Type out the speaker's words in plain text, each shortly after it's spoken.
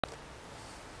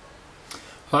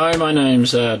Hi, my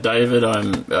name's David.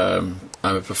 I'm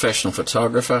a professional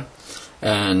photographer,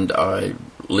 and I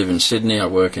live in Sydney. I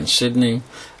work in Sydney.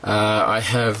 I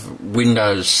have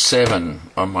Windows 7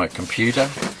 on my computer,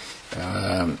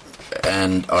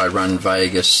 and I run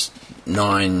Vegas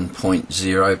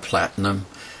 9.0 Platinum,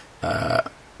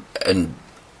 and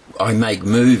I make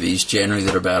movies generally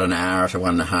that are about an hour to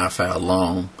 1.5 hour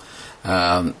long.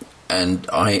 And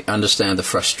I understand the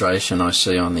frustration I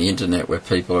see on the internet where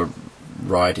people are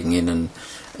writing in and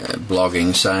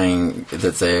blogging saying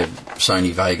that their Sony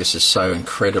Vegas is so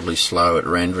incredibly slow at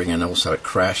rendering and also it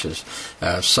crashes.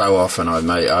 So often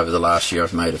over the last year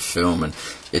I've made a film and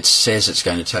it says it's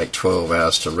going to take 12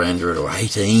 hours to render it, or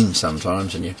 18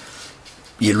 sometimes, and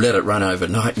you let it run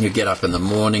overnight and you get up in the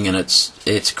morning and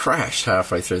it's crashed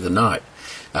halfway through the night.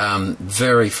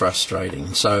 Very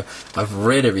frustrating. So I've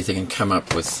read everything and come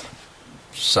up with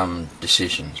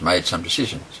made some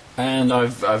decisions. And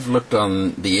I've looked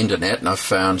on the internet and I've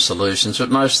found solutions,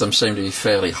 but most of them seem to be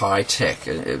fairly high-tech,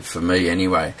 for me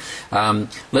anyway.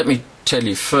 Let me tell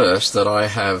you first that I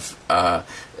have a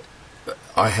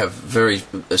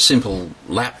simple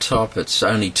laptop. It's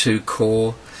only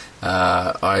 2-core.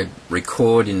 I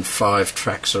record in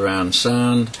 5-track surround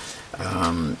sound.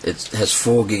 It has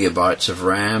 4 gigabytes of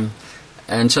RAM.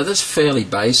 And so that's fairly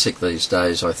basic these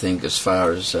days, I think, as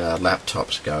far as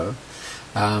laptops go.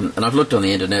 And I've looked on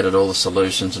the internet at all the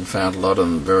solutions and found a lot of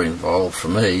them very involved for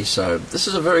me. So this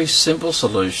is a very simple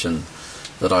solution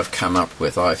that I've come up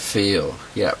with, I feel.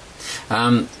 Yep.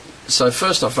 So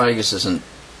first off, Vegas isn't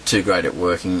too great at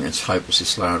working. It's hopelessly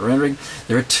slow at rendering.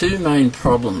 There are 2 main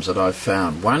problems that I've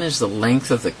found. One is the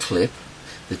length of the clip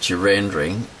that you're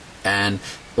rendering, and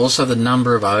also the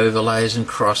number of overlays and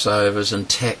crossovers and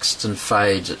texts and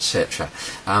fades, etc.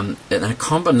 And a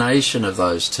combination of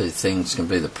those 2 things can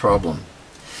be the problem.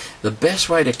 The best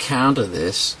way to counter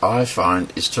this, I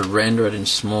find, is to render it in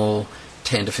small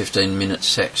 10 to 15 minute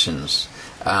sections,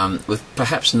 with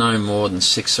perhaps no more than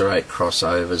 6 or 8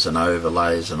 crossovers and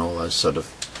overlays and all those sort of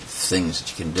things that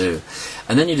you can do.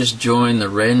 And then you just join the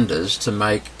renders to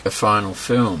make a final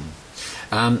film.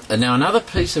 And now another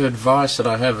piece of advice that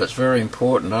I have that's very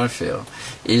important, I feel,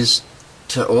 is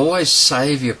to always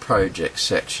save your project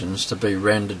sections to be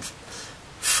rendered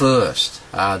first.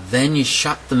 Then you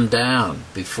shut them down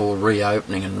before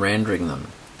reopening and rendering them.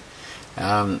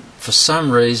 For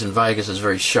some reason Vegas is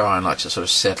very shy and likes to sort of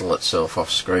settle itself off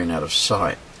screen out of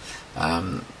sight,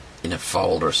 in a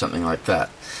folder or something like that.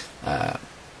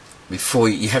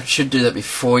 Should do that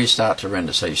before you start to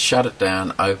render. So you shut it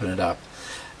down, open it up.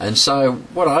 And so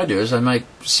what I do is I make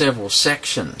several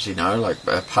sections, like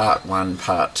part 1,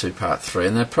 part 2, part 3,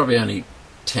 and they're probably only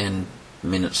 10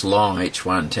 minutes long each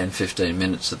one, 10-15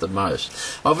 minutes at the most.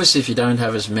 Obviously if you don't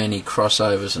have as many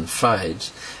crossovers and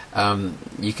fades,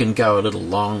 you can go a little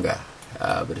longer,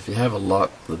 but if you have a lot,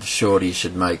 the shorter you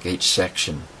should make each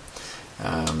section.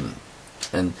 And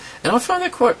I find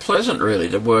that quite pleasant, really,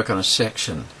 to work on a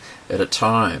section at a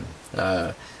time.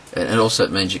 And also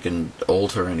it means you can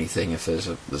alter anything if there's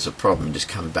a problem, and just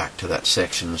come back to that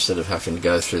section instead of having to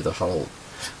go through the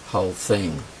whole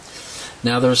thing.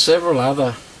 Now there are several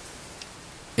other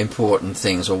important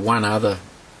things, or one other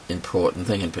important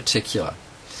thing in particular,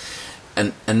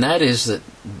 and that is that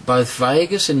both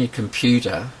Vegas and your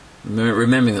computer,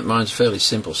 remembering that mine's a fairly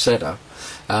simple setup,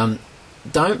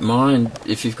 don't mind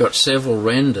if you've got several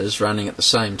renders running at the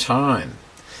same time.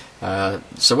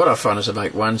 So what I find is I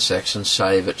make one section,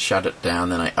 save it, shut it down,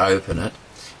 then I open it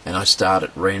and I start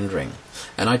it rendering.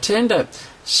 And I tend to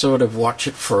sort of watch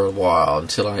it for a while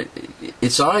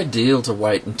it's ideal to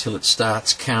wait until it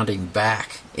starts counting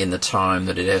back in the time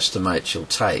that it estimates you'll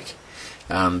take.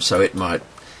 So it might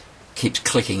keeps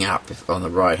clicking up on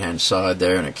the right hand side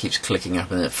there, and it keeps clicking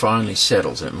up, and it finally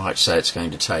settles, and it might say it's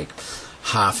going to take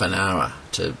half an hour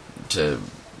to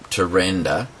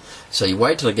render. So you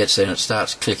wait till it gets there and it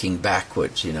starts clicking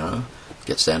backwards, it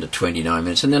gets down to 29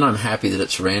 minutes, and then I'm happy that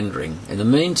it's rendering. In the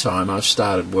meantime, I've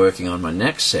started working on my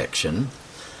next section,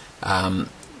 and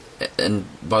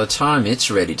by the time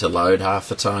it's ready to load, half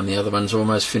the time the other one's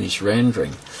almost finished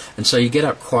rendering. And so you get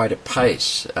up quite a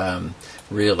pace,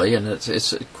 really, and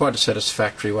it's quite a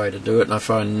satisfactory way to do it, and I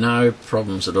find no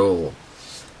problems at all.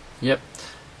 Yep.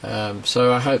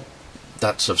 So I hope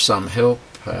that's of some help.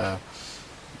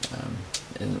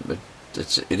 But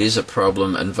it is a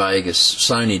problem, and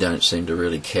Sony don't seem to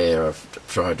really care. I've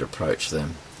tried to approach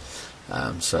them.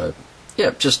 So,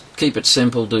 yeah, just keep it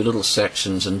simple, do little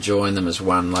sections and join them as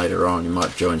one later on. You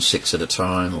might join 6 at a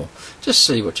time, or just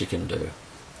see what you can do.